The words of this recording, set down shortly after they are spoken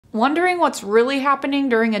Wondering what's really happening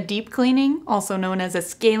during a deep cleaning, also known as a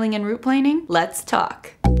scaling and root planing? Let's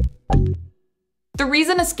talk. The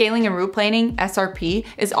reason a scaling and root planing, SRP,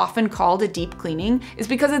 is often called a deep cleaning is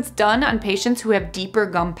because it's done on patients who have deeper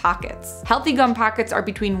gum pockets. Healthy gum pockets are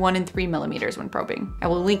between 1 and 3 millimeters when probing. I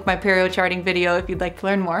will link my perio charting video if you'd like to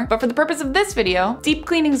learn more. But for the purpose of this video, deep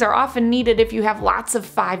cleanings are often needed if you have lots of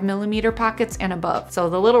 5 millimeter pockets and above. So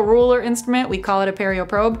the little ruler instrument, we call it a perio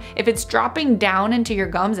probe, if it's dropping down into your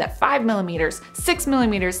gums at 5 millimeters, 6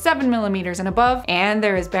 millimeters, 7 millimeters and above, and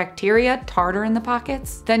there is bacteria, tartar in the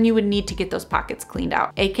pockets, then you would need to get those pockets cleaned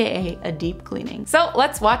out, aka a deep cleaning. So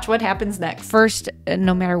let's watch what happens next. First,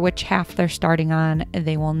 no matter which half they're starting on,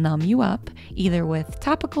 they will numb you up, either with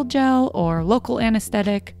topical gel or local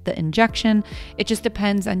anesthetic, the injection. It just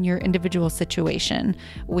depends on your individual situation,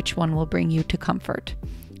 which one will bring you to comfort.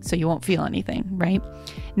 So you won't feel anything, right?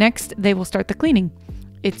 Next, they will start the cleaning.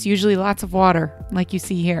 It's usually lots of water, like you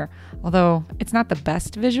see here. Although it's not the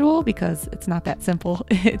best visual because it's not that simple.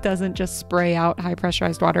 It doesn't just spray out high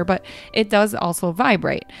pressurized water, but it does also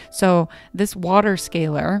vibrate. So this water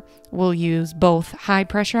scaler will use both high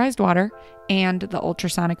pressurized water and the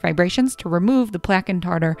ultrasonic vibrations to remove the plaque and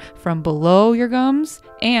tartar from below your gums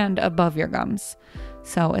and above your gums.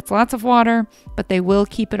 So it's lots of water, but they will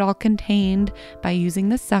keep it all contained by using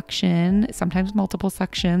the suction, sometimes multiple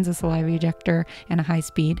suctions, a saliva ejector, and a high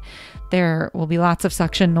speed. There will be lots of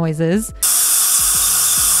suction noises.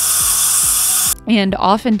 And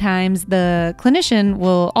oftentimes the clinician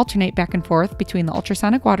will alternate back and forth between the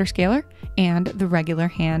ultrasonic water scaler and the regular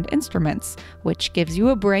hand instruments, which gives you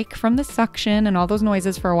a break from the suction and all those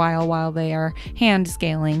noises for a while they are hand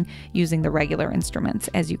scaling using the regular instruments,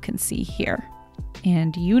 as you can see here.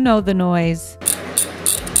 And you know the noise.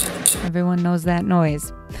 Everyone knows that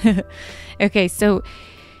noise. Okay, so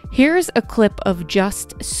here's a clip of just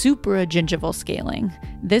supragingival scaling.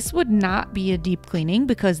 This would not be a deep cleaning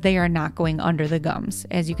because they are not going under the gums.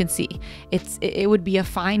 As you can see, it would be a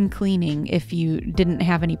fine cleaning if you didn't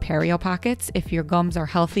have any perio pockets. If your gums are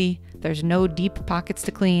healthy, there's no deep pockets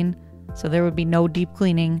to clean, so there would be no deep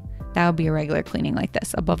cleaning. That would be a regular cleaning like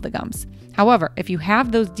this, above the gums. However, if you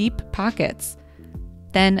have those deep pockets,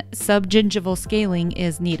 then subgingival scaling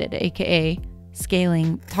is needed, aka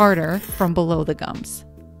scaling tartar from below the gums,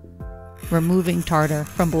 removing tartar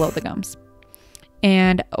from below the gums.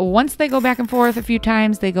 And once they go back and forth a few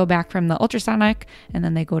times, they go back from the ultrasonic, and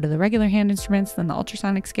then they go to the regular hand instruments, then the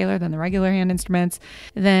ultrasonic scaler, then the regular hand instruments.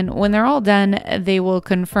 Then when they're all done, they will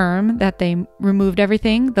confirm that they removed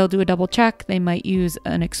everything. They'll do a double check. They might use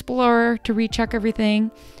an explorer to recheck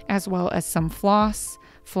everything, as well as some floss.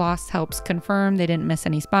 Floss helps confirm they didn't miss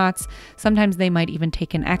any spots. Sometimes they might even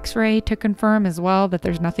take an x-ray to confirm as well that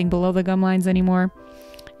there's nothing below the gum lines anymore.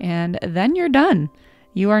 And then you're done.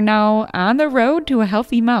 You are now on the road to a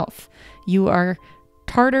healthy mouth. You are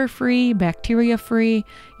tartar-free, bacteria-free.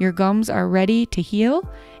 Your gums are ready to heal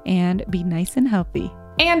and be nice and healthy.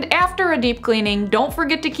 And after a deep cleaning, don't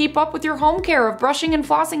forget to keep up with your home care of brushing and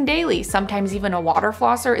flossing daily. Sometimes even a water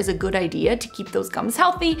flosser is a good idea to keep those gums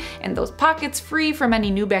healthy and those pockets free from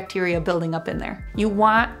any new bacteria building up in there. You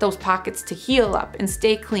want those pockets to heal up and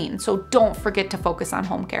stay clean, so don't forget to focus on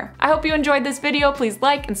home care. I hope you enjoyed this video. Please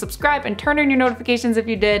like and subscribe and turn on your notifications if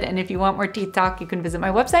you did. And if you want more teeth talk, you can visit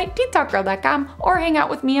my website, teethtalkgirl.com, or hang out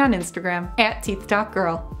with me on Instagram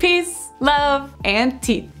 @teethtalkgirl. Peace, love, and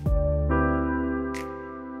teeth.